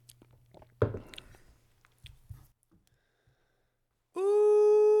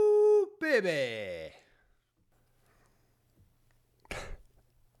baby.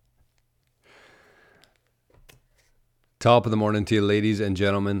 Top of the morning to you, ladies and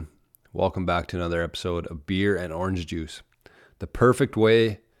gentlemen. Welcome back to another episode of Beer and Orange Juice. The perfect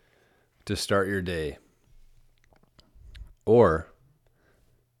way to start your day. Or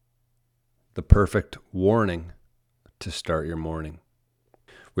the perfect warning to start your morning.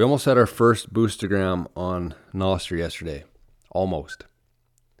 We almost had our first boostergram on Nostr yesterday. Almost.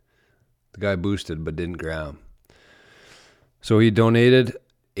 The guy boosted but didn't gram. So he donated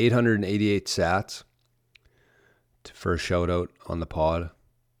 888 sats for a shout out on the pod.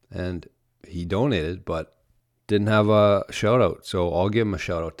 And he donated but didn't have a shout out. So I'll give him a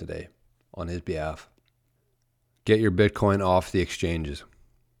shout out today on his behalf. Get your Bitcoin off the exchanges.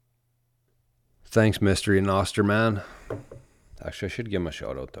 Thanks, Mystery Nostr Man. Actually, I should give him a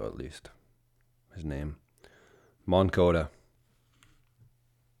shout out though, at least. His name. Moncoda.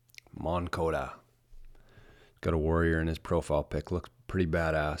 Got a warrior in his profile pic. Looks pretty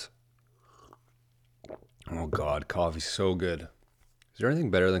badass. Oh God, coffee's so good. Is there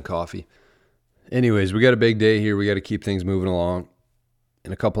anything better than coffee? Anyways, we got a big day here. We got to keep things moving along.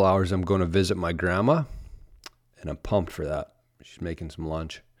 In a couple hours, I'm going to visit my grandma, and I'm pumped for that. She's making some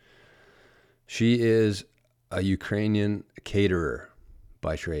lunch. She is a Ukrainian caterer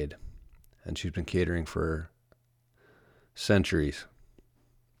by trade, and she's been catering for centuries.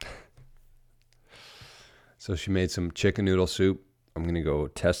 So she made some chicken noodle soup. I'm going to go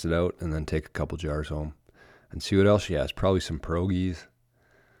test it out and then take a couple jars home and see what else she has. Probably some pierogies,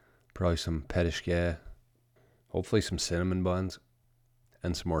 probably some petishke, hopefully some cinnamon buns,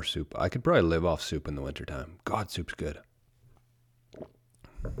 and some more soup. I could probably live off soup in the wintertime. God, soup's good.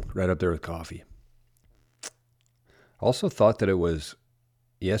 Right up there with coffee. I also thought that it was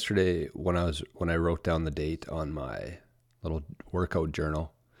yesterday when I wrote down the date on my little workout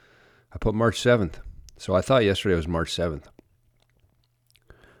journal. I put March 7th. So I thought yesterday was March 7th,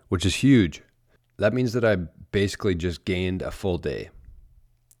 which is huge. That means that I basically just gained a full day.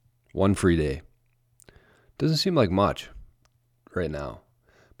 One free day. Doesn't seem like much right now.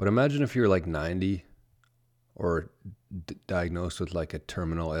 But imagine if you're like 90 or diagnosed with like a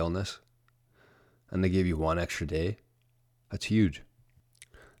terminal illness and they gave you one extra day. That's huge.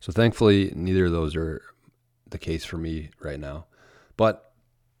 So thankfully, neither of those are the case for me right now. But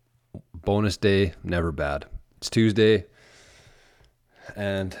bonus day, never bad. It's Tuesday.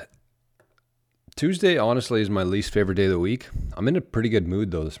 And Tuesday, honestly, is my least favorite day of the week. I'm in a pretty good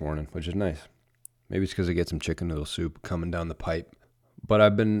mood, though, this morning, which is nice. Maybe it's because I get some chicken noodle soup coming down the pipe. But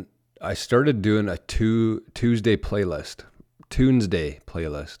I started doing a Tuesday playlist, Tuesday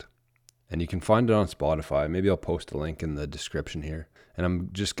playlist. And you can find it on Spotify. Maybe I'll post a link in the description here. And I'm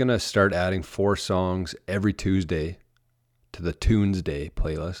just going to start adding 4 songs every Tuesday to the Tuesday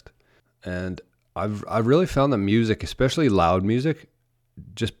playlist. And I've really found that music, especially loud music,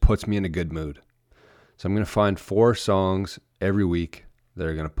 just puts me in a good mood. So I'm going to find 4 songs every week that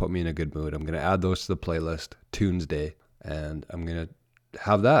are going to put me in a good mood. I'm going to add those to the playlist, Tuesday, and I'm going to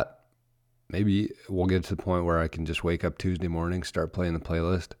have that. Maybe we'll get to the point where I can just wake up Tuesday morning, start playing the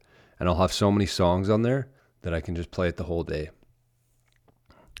playlist, and I'll have so many songs on there that I can just play it the whole day.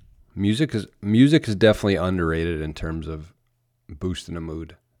 Music is definitely underrated in terms of boosting a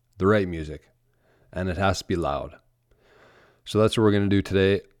mood. The right music. And it has to be loud. So that's what we're going to do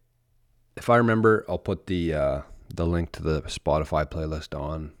today. If I remember, I'll put the link to the Spotify playlist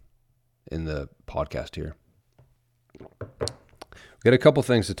on in the podcast here. We got a couple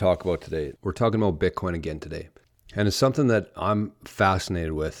things to talk about today. We're talking about Bitcoin again today. And it's something that I'm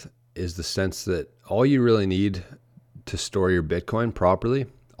fascinated with, is the sense that all you really need to store your Bitcoin properly,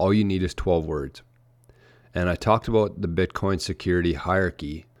 all you need is 12 words. And I talked about the Bitcoin security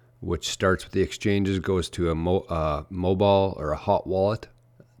hierarchy, which starts with the exchanges, goes to a mobile or a hot wallet,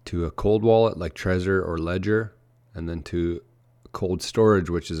 to a cold wallet like Trezor or Ledger, and then to cold storage,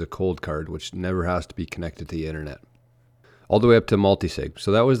 which is a cold card, which never has to be connected to the internet, all the way up to multisig.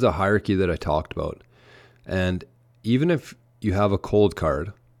 So that was the hierarchy that I talked about. And even if you have a cold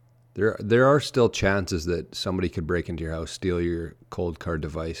card, there are still chances that somebody could break into your house, steal your cold card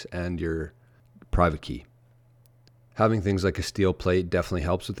device and your private key. Having things like a steel plate definitely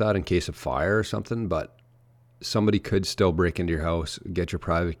helps with that in case of fire or something, but somebody could still break into your house, get your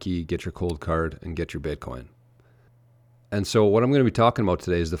private key, get your cold card, and get your Bitcoin. And so what I'm going to be talking about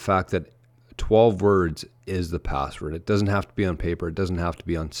today is the fact that 12 words is the password. It doesn't have to be on paper. It doesn't have to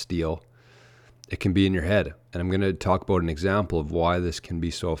be on steel. It can be in your head. And I'm going to talk about an example of why this can be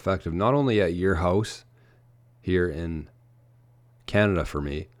so effective, not only at your house here in Canada for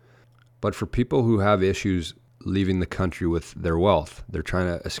me, but for people who have issues leaving the country with their wealth. They're trying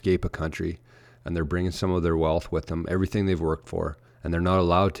to escape a country, and they're bringing some of their wealth with them, everything they've worked for, and they're not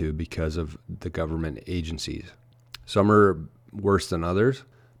allowed to because of the government agencies. Some are worse than others,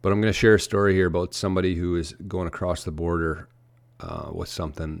 but I'm going to share a story here about somebody who is going across the border with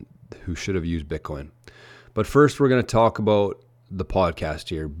something who should have used Bitcoin. But first, we're going to talk about the podcast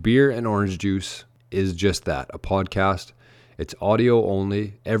here. Beer and Orange Juice is just that, a podcast. It's audio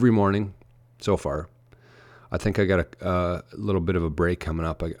only every morning so far. I think I got a little bit of a break coming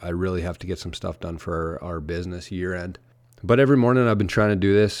up. I really have to get some stuff done for our business year end. But every morning I've been trying to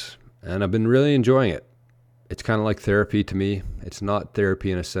do this, and I've been really enjoying it. It's kind of like therapy to me. It's not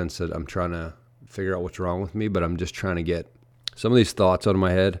therapy in a sense that I'm trying to figure out what's wrong with me, but I'm just trying to get some of these thoughts out of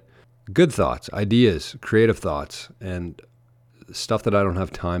my head. Good thoughts, ideas, creative thoughts, and stuff that I don't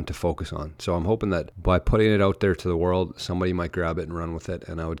have time to focus on. So I'm hoping that by putting it out there to the world, somebody might grab it and run with it,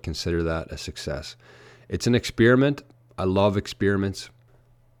 and I would consider that a success. It's an experiment. I love experiments.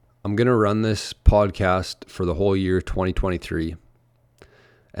 I'm going to run this podcast for the whole year 2023.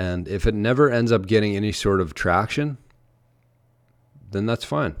 And if it never ends up getting any sort of traction, then that's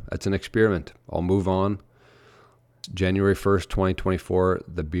fine. That's an experiment. I'll move on. January 1st, 2024,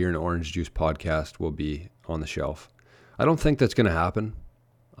 the Beer and Orange Juice podcast will be on the shelf. I don't think that's going to happen.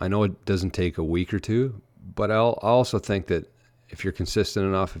 I know it doesn't take a week or two, but I also think that if you're consistent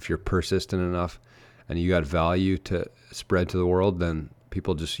enough, if you're persistent enough, and you got value to spread to the world, then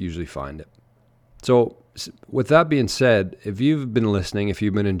people just usually find it. So with that being said, if you've been listening, if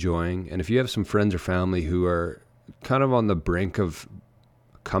you've been enjoying, and if you have some friends or family who are kind of on the brink of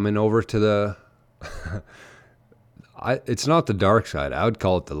coming over to the, it's not the dark side. I would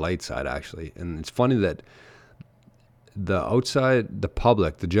call it the light side, actually. And it's funny that the outside, the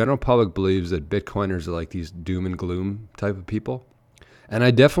public, the general public believes that Bitcoiners are like these doom and gloom type of people. And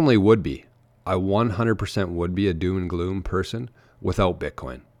I definitely would be. I 100% would be a doom and gloom person without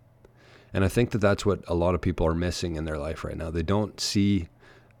Bitcoin. And I think that that's what a lot of people are missing in their life right now. They don't see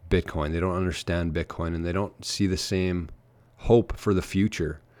Bitcoin. They don't understand Bitcoin, and they don't see the same hope for the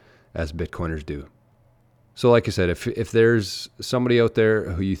future as Bitcoiners do. So like I said, if there's somebody out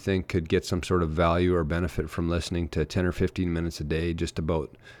there who you think could get some sort of value or benefit from listening to 10 or 15 minutes a day just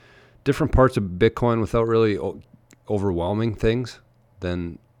about different parts of Bitcoin without really overwhelming things,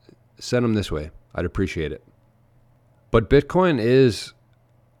 then send them this way. I'd appreciate it. But Bitcoin is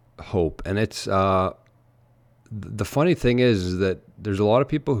hope. And it's the funny thing is that there's a lot of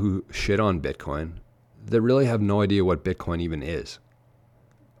people who shit on Bitcoin that really have no idea what Bitcoin even is.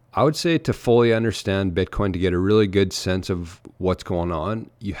 I would say to fully understand Bitcoin, to get a really good sense of what's going on,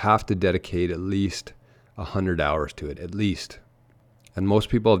 you have to dedicate at least 100 hours to it, at least. And most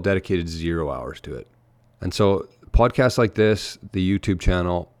people have dedicated 0 hours to it. And so podcasts like this, the YouTube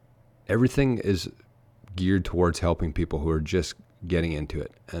channel, everything is geared towards helping people who are just getting into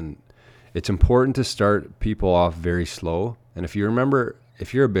it. And it's important to start people off very slow. And if you remember,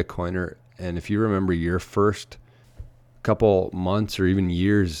 if you're a Bitcoiner, and if you remember your first couple months or even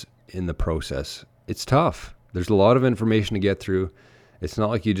years in the process, it's tough. There's a lot of information to get through. It's not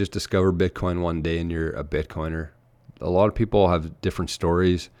like you just discover Bitcoin one day and you're a Bitcoiner. A lot of people have different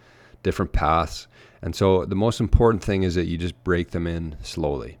stories, different paths. And so the most important thing is that you just break them in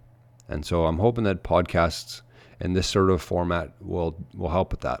slowly. And so I'm hoping that podcasts in this sort of format will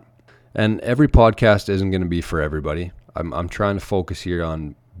help with that. And every podcast isn't going to be for everybody. I'm trying to focus here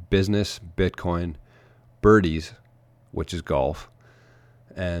on business, Bitcoin, birdies, which is golf,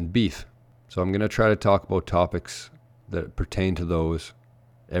 and beef. So I'm going to try to talk about topics that pertain to those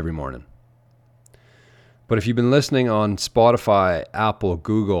every morning. But if you've been listening on Spotify, Apple,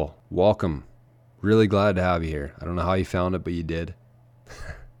 Google, welcome. Really glad to have you here. I don't know how you found it, but you did.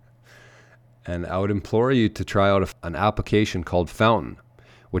 And I would implore you to try out an application called Fountain,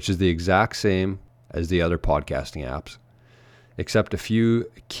 which is the exact same as the other podcasting apps, except a few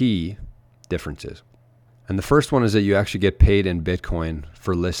key differences. And the first one is that you actually get paid in Bitcoin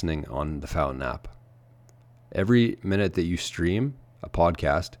for listening on the Fountain app. Every minute that you stream a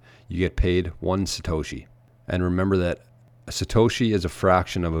podcast, you get paid 1 Satoshi. And remember that a Satoshi is a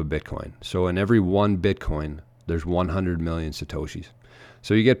fraction of a Bitcoin. So in every 1 Bitcoin, there's 100 million Satoshis.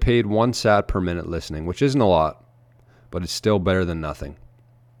 So you get paid 1 sat per minute listening, which isn't a lot, but it's still better than nothing.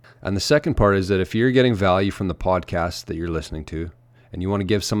 And the second part is that if you're getting value from the podcast that you're listening to, and you want to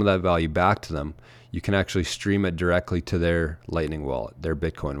give some of that value back to them, you can actually stream it directly to their Lightning wallet, their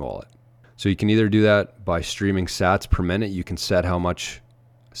Bitcoin wallet. So you can either do that by streaming sats per minute. You can set how much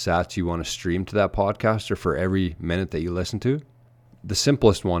sats you want to stream to that podcaster for every minute that you listen to. The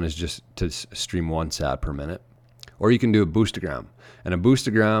simplest one is just to stream 1 sat per minute. or you can do a boostagram. And a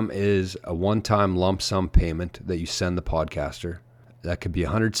boostagram is a one-time lump sum payment that you send the podcaster. That could be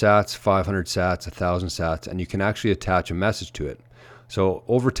 100 sats, 500 sats, 1,000 sats, and you can actually attach a message to it. So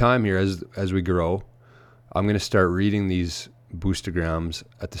over time here, as we grow, I'm going to start reading these boostagrams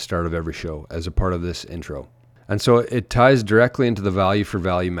at the start of every show as a part of this intro. And so it ties directly into the value for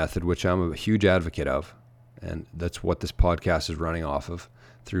value method, which I'm a huge advocate of. And that's what this podcast is running off of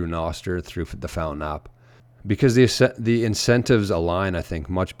through Nostr, through the Fountain app. Because the incentives align, I think,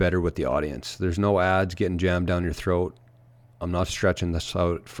 much better with the audience. There's no ads getting jammed down your throat. I'm not stretching this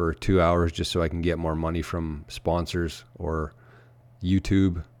out for 2 hours just so I can get more money from sponsors or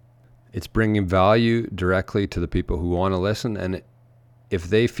YouTube. It's bringing value directly to the people who want to listen. And if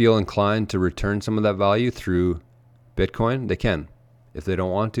they feel inclined to return some of that value through Bitcoin, they can. If they don't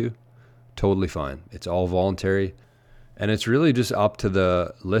want to, totally fine. It's all voluntary. And it's really just up to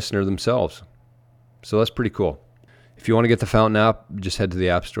the listener themselves. So that's pretty cool. If you want to get the Fountain app, just head to the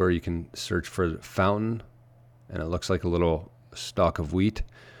App Store. You can search for Fountain, and it looks like a little stalk of wheat,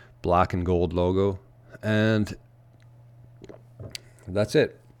 black and gold logo. And that's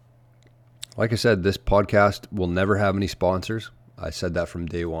it. Like I said, this podcast will never have any sponsors. I said that from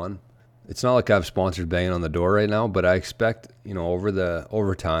day one. It's not like I have sponsors banging on the door right now, but I expect,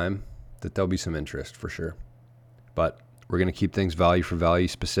 over time that there'll be some interest for sure. But we're going to keep things value for value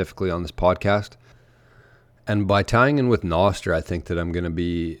specifically on this podcast. And by tying in with Nostr, I think that I'm going to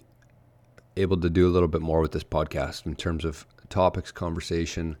be able to do a little bit more with this podcast in terms of topics,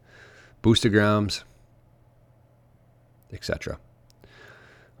 conversation, boostagrams, etc.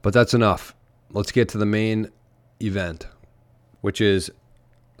 But that's enough. Let's get to the main event, which is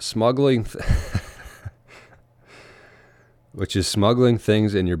smuggling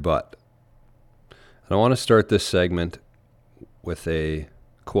things in your butt. And I want to start this segment with a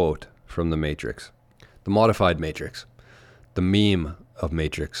quote from the Matrix, the modified Matrix, the meme of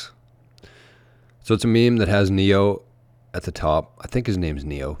Matrix. So it's a meme that has Neo at the top. I think his name's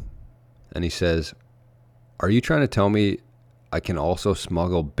Neo. And he says, "Are you trying to tell me I can also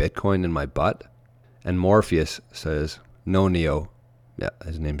smuggle Bitcoin in my butt?" And Morpheus says, "No, Neo." Yeah,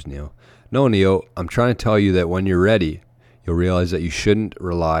 his name's Neo. "No, Neo, I'm trying to tell you that when you're ready, you'll realize that you shouldn't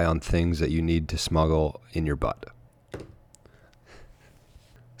rely on things that you need to smuggle in your butt."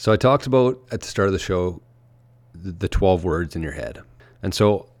 So I talked about at the start of the show, the 12 words in your head. And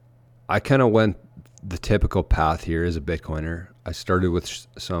so I kind of went the typical path here as a Bitcoiner. I started with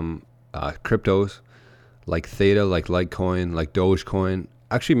some cryptos like Theta, like Litecoin, like Dogecoin.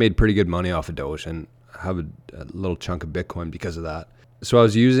 Actually made pretty good money off of Doge and have a little chunk of Bitcoin because of that. So I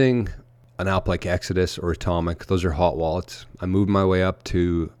was using an app like Exodus or Atomic. Those are hot wallets. I moved my way up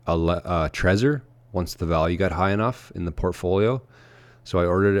to a Trezor once the value got high enough in the portfolio. So I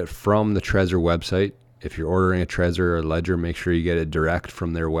ordered it from the Trezor website. If you're ordering a Trezor or a Ledger, make sure you get it direct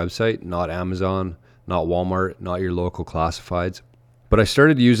from their website, not Amazon, not Walmart, not your local classifieds. But I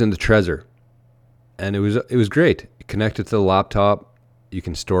started using the Trezor, and it was great. It connected to the laptop. You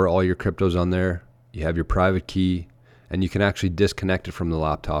can store all your cryptos on there. You have your private key, and you can actually disconnect it from the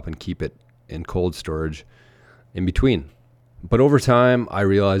laptop and keep it in cold storage in between. But over time, I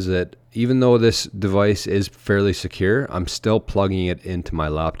realized that even though this device is fairly secure, I'm still plugging it into my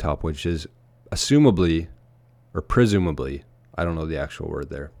laptop, which is assumably or presumably, I don't know the actual word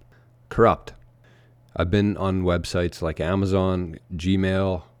there, corrupt. I've been on websites like Amazon,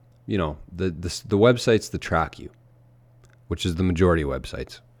 Gmail, the websites that track you, which is the majority of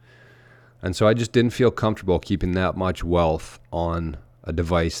websites. And so I just didn't feel comfortable keeping that much wealth on a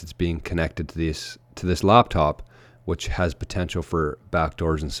device that's being connected to this laptop, which has potential for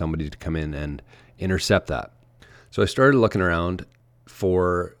backdoors and somebody to come in and intercept that. So I started looking around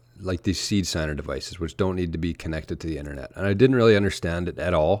for like these seed signer devices, which don't need to be connected to the internet. And I didn't really understand it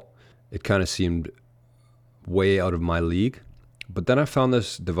at all. It kind of seemed way out of my league. But then I found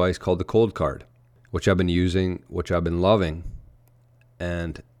this device called the Coldcard, which I've been using, which I've been loving.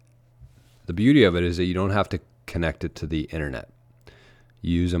 And the beauty of it is that you don't have to connect it to the internet.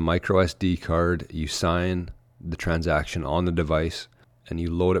 You use a micro SD card, you sign the transaction on the device, and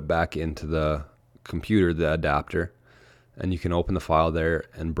you load it back into the computer, the adapter, and you can open the file there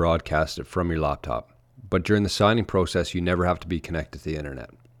and broadcast it from your laptop. But during the signing process, you never have to be connected to the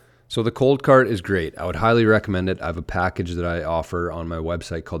internet. So the Coldcard is great. I would highly recommend it. I have a package that I offer on my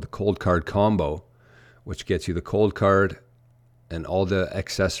website called the Coldcard Combo, which gets you the Coldcard and all the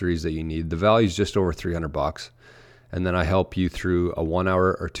accessories that you need. The value is just over $300. And then I help you through a 1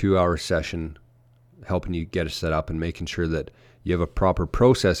 hour or 2 hour session, helping you get it set up and making sure that you have a proper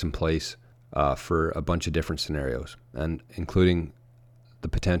process in place for a bunch of different scenarios, and including the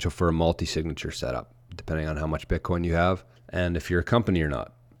potential for a multi-signature setup. depending on how much Bitcoin you have and if you're a company or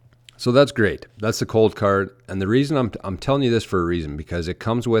not. So that's great. That's the cold card. And the reason I'm telling you this for a reason, because it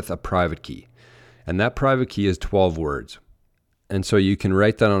comes with a private key. And that private key is 12 words. And so you can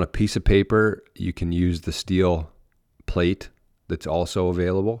write that on a piece of paper. You can use the steel plate that's also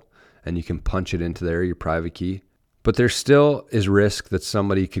available, and you can punch it into there, your private key. But there still is risk that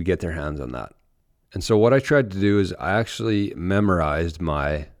somebody could get their hands on that. And so what I tried to do is I actually memorized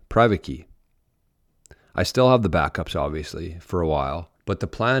my private key. I still have the backups, obviously, for a while. But the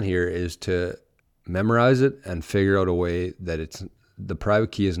plan here is to memorize it and figure out a way that the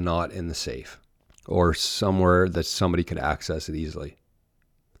private key is not in the safe or somewhere that somebody could access it easily.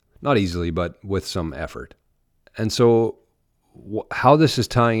 Not easily, but with some effort. And so how this is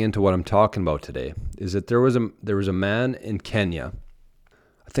tying into what I'm talking about today is that there was a man in Kenya.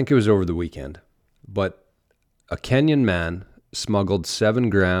 I think it was over the weekend, but a Kenyan man smuggled 7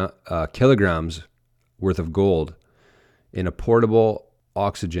 kilograms worth of gold in a portable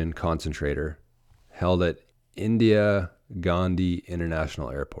oxygen concentrator held at Indira Gandhi International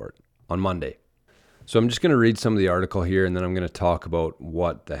Airport on Monday. So I'm just going to read some of the article here, and then I'm going to talk about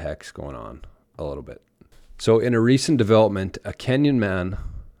what the heck's going on a little bit. So in a recent development, a Kenyan man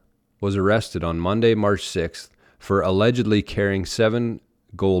was arrested on Monday, March 6th for allegedly carrying 7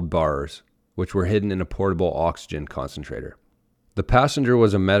 gold bars, which were hidden in a portable oxygen concentrator. The passenger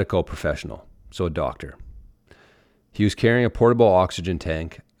was a medical professional, so a doctor. He was carrying a portable oxygen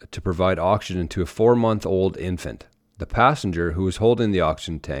tank to provide oxygen to a 4-month-old infant. The passenger, who was holding the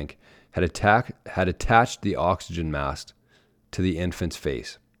oxygen tank, had attached the oxygen mask to the infant's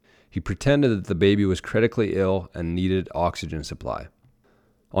face. He pretended that the baby was critically ill and needed oxygen supply.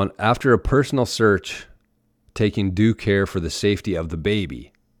 After a personal search, taking due care for the safety of the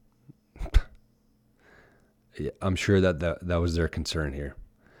baby, I'm sure that was their concern here.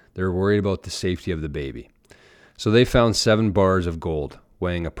 They were worried about the safety of the baby. So they found 7 bars of gold,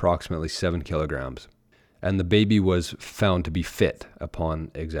 weighing approximately 7 kilograms. And the baby was found to be fit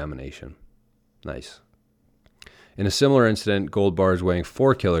upon examination. Nice. In a similar incident, gold bars weighing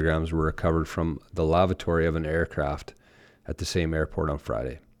 4 kilograms were recovered from the lavatory of an aircraft at the same airport on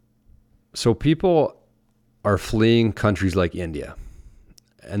Friday. So people are fleeing countries like India,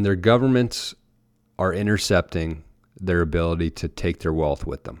 and their governments are intercepting their ability to take their wealth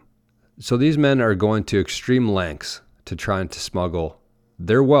with them. So these men are going to extreme lengths to try to smuggle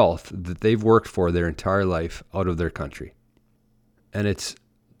their wealth that they've worked for their entire life out of their country. And it's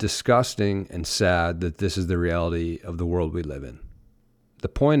disgusting and sad that this is the reality of the world we live in. The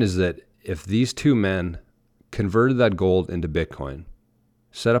point is that if these 2 men converted that gold into Bitcoin,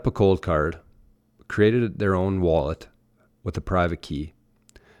 set up a cold card, created their own wallet with a private key,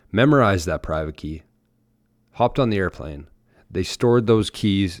 memorized that private key, hopped on the airplane, they stored those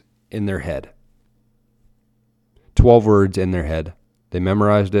keys in their head. 12 words in their head. They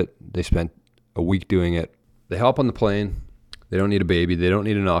memorized it. They spent a week doing it. They hop on the plane. They don't need a baby. They don't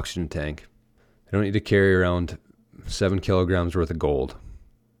need an oxygen tank. They don't need to carry around 7 kilograms worth of gold.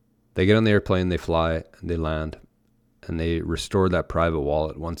 They get on the airplane, they fly, and they land, and they restore that private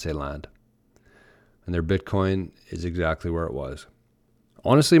wallet once they land. And their Bitcoin is exactly where it was.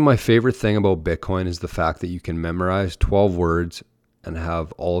 Honestly, my favorite thing about Bitcoin is the fact that you can memorize 12 words and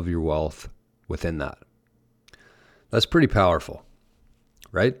have all of your wealth within that. That's pretty powerful,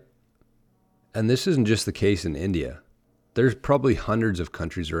 right? And this isn't just the case in India. There's probably hundreds of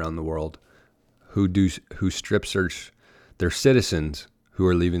countries around the world who strip search their citizens who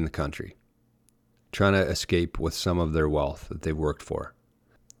are leaving the country, trying to escape with some of their wealth that they've worked for.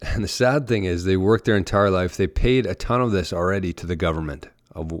 And the sad thing is they worked their entire life. They paid a ton of this already to the government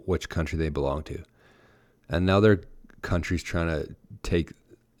of which country they belong to. And now their country's trying to take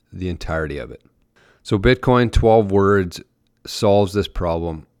the entirety of it. So Bitcoin, 12 words, solves this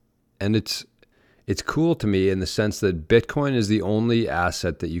problem. And it's cool to me in the sense that Bitcoin is the only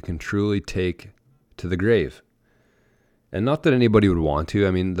asset that you can truly take to the grave. And not that anybody would want to.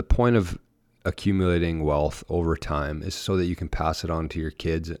 I mean, the point of accumulating wealth over time is so that you can pass it on to your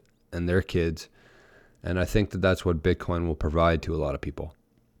kids and their kids. And I think that that's what Bitcoin will provide to a lot of people.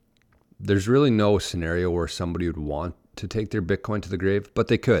 There's really no scenario where somebody would want to take their Bitcoin to the grave, but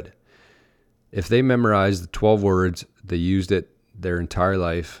they could. If they memorized the 12 words, they used it their entire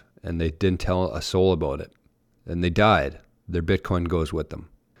life, and they didn't tell a soul about it, and they died, their Bitcoin goes with them.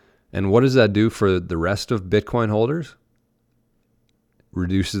 And what does that do for the rest of Bitcoin holders?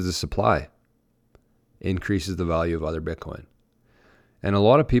 Reduces the supply, increases the value of other Bitcoin. And a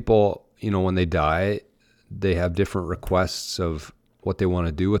lot of people, when they die, they have different requests of what they want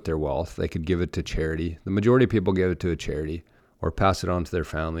to do with their wealth. They could give it to charity. The majority of people give it to a charity, or pass it on to their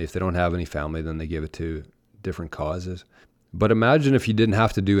family. If they don't have any family, then they give it to different causes. But imagine if you didn't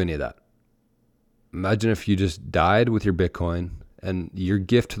have to do any of that. Imagine if you just died with your Bitcoin and your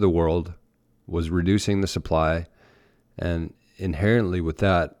gift to the world was reducing the supply and inherently with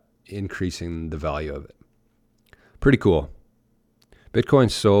that, increasing the value of it. Pretty cool.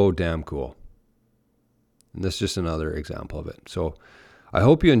 Bitcoin's so damn cool. And this is just another example of it. So I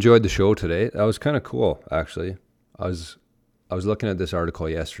hope you enjoyed the show today. That was kind of cool, actually. I was looking at this article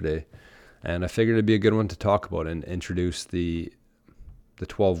yesterday, and I figured it'd be a good one to talk about and introduce the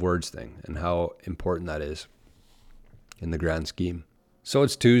 12 words thing and how important that is in the grand scheme. So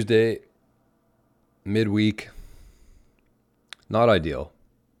it's Tuesday, midweek. Not ideal,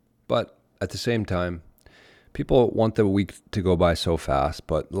 but at the same time, people want the week to go by so fast,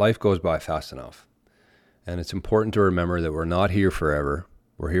 but life goes by fast enough. And it's important to remember that we're not here forever.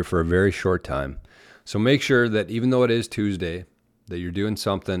 We're here for a very short time. So make sure that even though it is Tuesday, that you're doing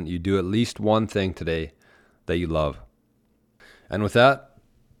something, you do at least one thing today that you love. And with that,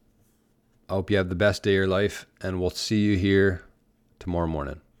 I hope you have the best day of your life, and we'll see you here tomorrow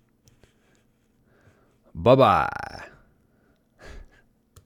morning. Bye-bye.